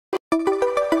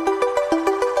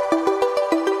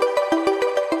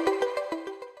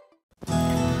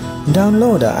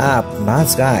Download the app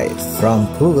Maths Guide from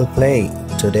Google Play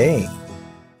today.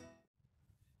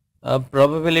 अब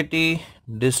probability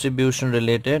distribution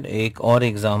related एक और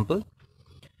example.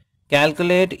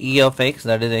 Calculate E of x,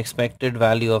 that is expected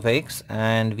value of x,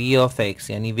 and V of x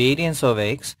यानी variance of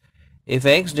x if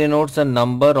x denotes the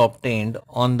number obtained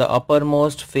on the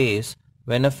uppermost face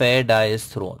when a fair die is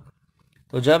thrown.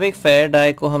 तो जब एक fair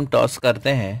die को हम toss करते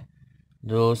हैं,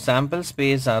 जो sample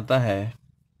space आता है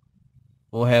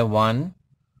वो है 1,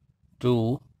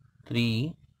 2,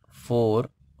 3, 4,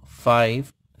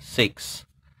 5, 6.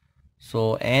 So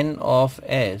n of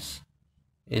s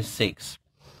is 6.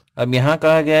 अब यहाँ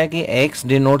कहा गया है कि x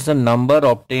denotes the number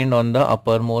obtained on the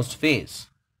uppermost face.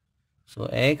 So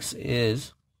x is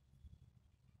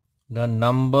the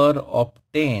number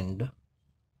obtained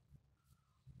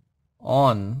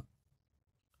on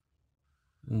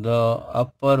the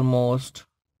uppermost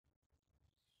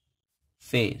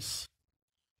face.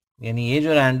 यानी ये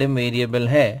जो रैंडम वेरिएबल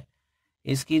है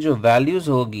इसकी जो वैल्यूज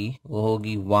होगी वो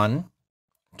होगी 1,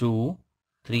 2,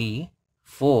 3,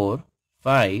 4,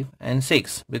 5 एंड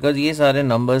 6 बिकॉज ये सारे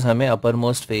नंबर्स हमें अपर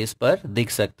मोस्ट फेस पर दिख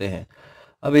सकते हैं.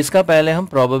 अब इसका पहले हम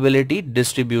प्रोबेबिलिटी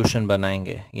डिस्ट्रीब्यूशन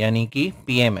बनाएंगे यानी कि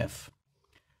पीएमएफ.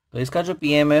 तो इसका जो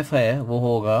पीएमएफ है वो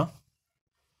होगा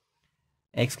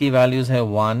x की वैल्यूज है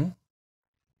 1,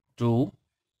 2,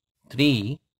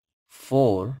 3,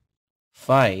 4,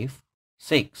 5,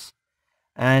 6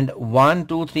 एंड 1,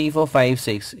 2, 3, 4, 5,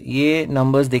 6 ये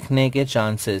नंबर्स दिखने के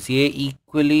चांसेस ये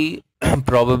इक्वली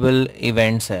प्रोबेबल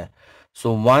इवेंट्स है.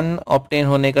 सो 1 ऑब्टेन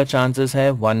होने का चांसेस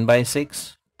है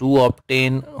 1/6, 2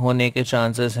 ऑब्टेन होने के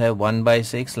चांसेस है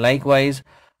 1/6, लाइकवाइज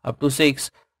अप टू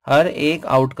 6 हर एक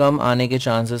आउटकम आने के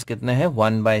चांसेस कितने हैं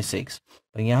 1/6.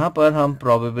 तो यहाँ पर हम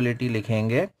प्रोबेबिलिटी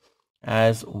लिखेंगे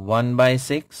एज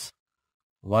 1/6,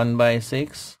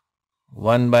 1/6,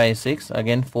 1/6.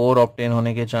 अगेन 4 ऑब्टेन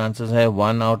होने के चांसेस है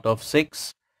 1 आउट ऑफ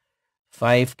 6,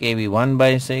 5 के भी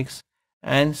 1/6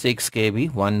 एंड 6 के भी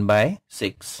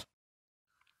 1/6.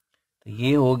 तो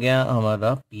ये हो गया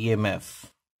हमारा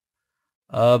पीएमएफ.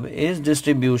 अब इस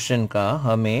डिस्ट्रीब्यूशन का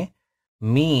हमें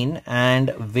मीन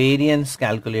एंड वेरिएंस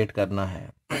कैलकुलेट करना है.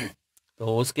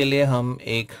 तो उसके लिए हम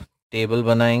एक टेबल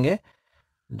बनाएंगे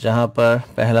जहां पर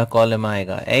पहला कॉलम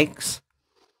आएगा x,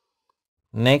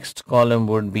 next column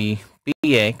would be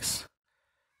px,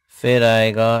 फिर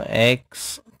आएगा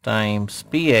x टाइम्स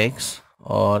px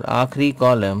और आखिरी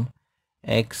column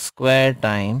x square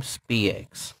times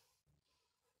px.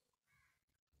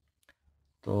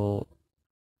 तो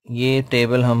ये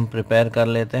टेबल हम प्रिपेयर कर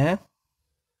लेते हैं.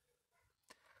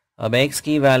 अब x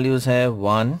की वैल्यूज है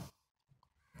 1,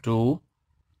 2,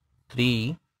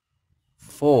 3,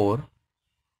 4,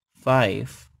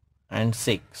 5 and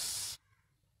 6.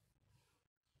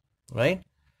 Right?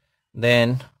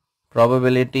 Then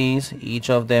probabilities, each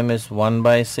of them is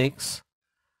 1/6,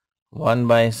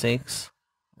 1/6,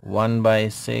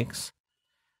 1/6.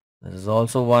 This is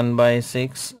also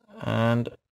 1/6 and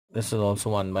this is also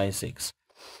 1/6.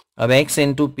 अब x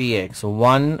into px,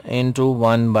 1 into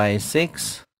 1/6,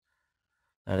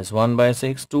 that is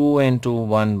 1/6, 2 into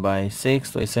 1/6,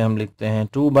 तो इसे हम लिखते हैं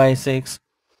 2/6,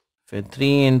 फिर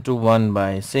 3 into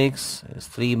 1/6 is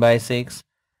 3/6,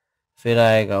 फिर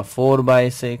आएगा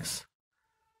 4/6,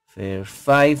 फिर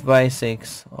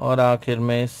 5/6 और आखिर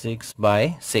में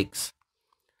 6/6.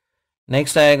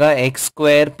 नेक्स्ट आएगा x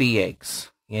स्क्वायर px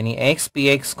यानी x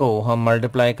px को हम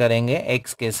मल्टीप्लाई करेंगे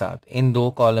x के साथ. इन दो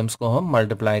कॉलम्स को हम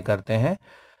मल्टीप्लाई करते हैं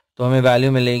तो हमें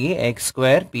वैल्यू मिलेगी x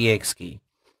स्क्वायर px की.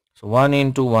 सो 1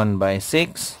 into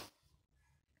 1/6,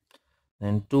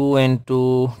 then 2 into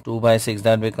 2/6,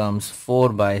 that becomes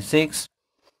 4/6.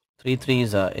 3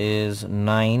 3s is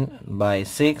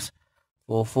 9/6,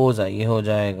 4 4s ये हो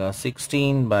जाएगा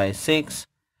 16/6,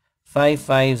 5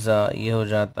 5s ये हो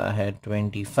जाता है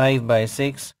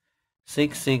 25/6,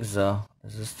 6 6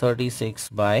 this is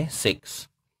 36/6.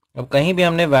 अब कहीं भी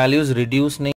हमने वैल्यूज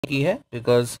रिड्यूस नहीं की है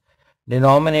बिकॉज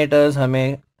डिनोमिनेटर्स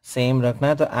हमें सेम रखना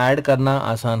है तो ऐड करना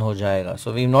आसान हो जाएगा.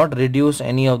 So we not reduce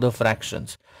any of the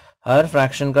fractions. Her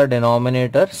fraction का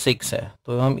डिनोमिनेटर 6 है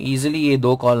तो हम इजीली ये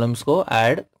दो कॉलम्स को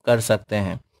ऐड कर सकते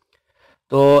हैं.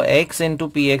 तो x इंटू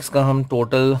पी एक्स का हम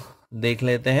टोटल देख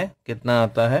लेते हैं कितना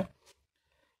आता है.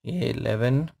 ये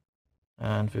 11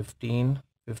 एंड 15,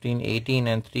 18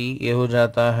 एंड 3 ये हो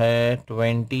जाता है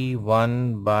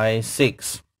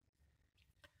 21/6.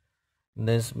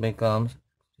 This becomes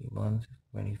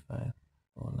 25,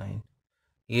 9.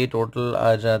 ये टोटल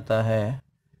आ जाता है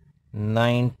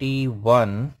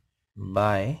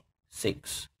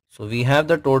 91/6. So we have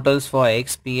the totals for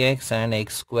x px and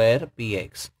x square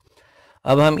px.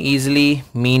 अब हम easily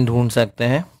mean ढूंढ सकते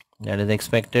हैं, that is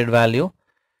expected value.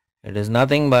 It is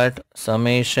nothing but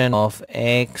summation of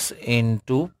x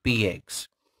into px.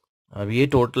 अब ये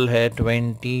टोटल है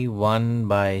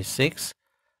 21/6.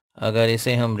 अगर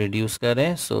इसे हम रिड्यूस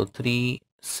करें, so 3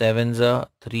 7s are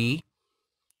 3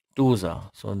 2s are,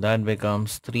 so that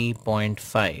becomes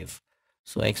 3.5.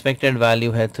 So expected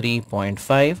value है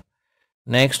 3.5.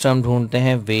 नेक्स्ट हम ढूंढते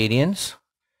हैं variance.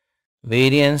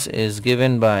 Variance is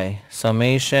given by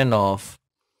summation of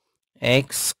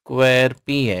x square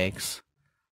px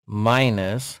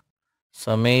minus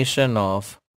summation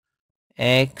of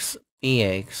x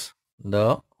px the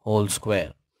whole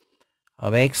square.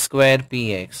 अब x square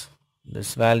px, this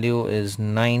value is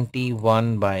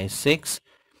 91/6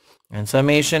 and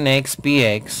summation x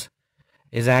px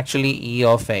is actually e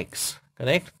of x,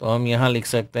 correct? तो हम यहाँ लिख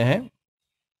सकते हैं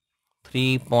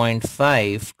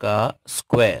 3.5 का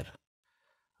square.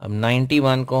 अब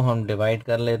 91 को हम डिवाइड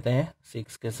कर लेते हैं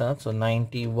 6 के साथ. सो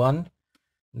 91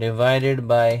 divided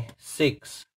by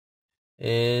 6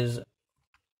 is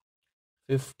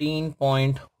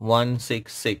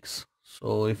 15.166.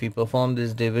 So if we perform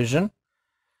this division,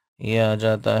 ये आ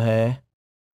जाता है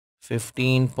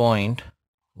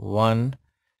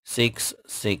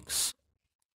 15.166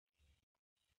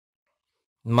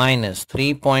 minus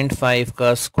 3.5 का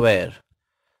square.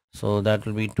 So that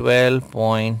will be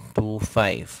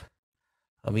 12.25.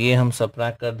 अब ये हम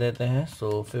सबट्रैक्ट कर देते हैं.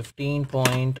 So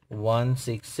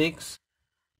 15.166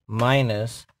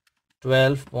 minus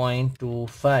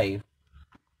 12.25.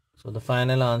 So the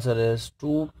final answer is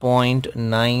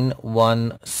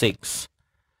 2.916.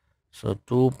 So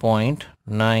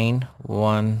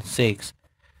 2.916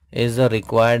 is the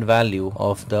required value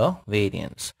of the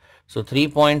variance. So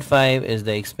 3.5 is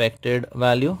the expected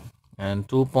value and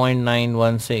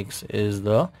 2.916 is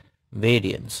the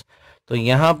variance. तो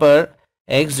यहाँ पर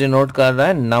x denote कर रहा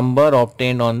है number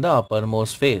obtained on the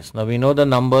uppermost face. Now we know the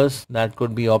numbers that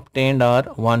could be obtained are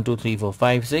 1 2 3 4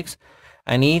 5 6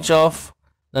 and each of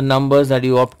the numbers that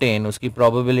you obtain उसकी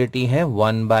probability है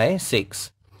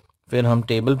 1/6. फिर हम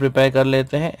टेबल प्रिपेयर कर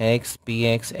लेते हैं x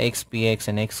px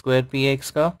and x square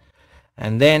px का,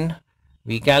 and then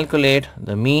we calculate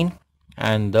the mean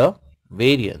and the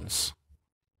variance.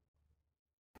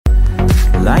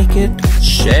 Like it,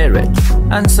 share it,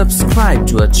 and subscribe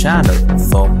to our channel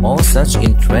for more such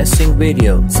interesting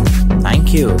videos. Thank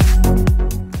you.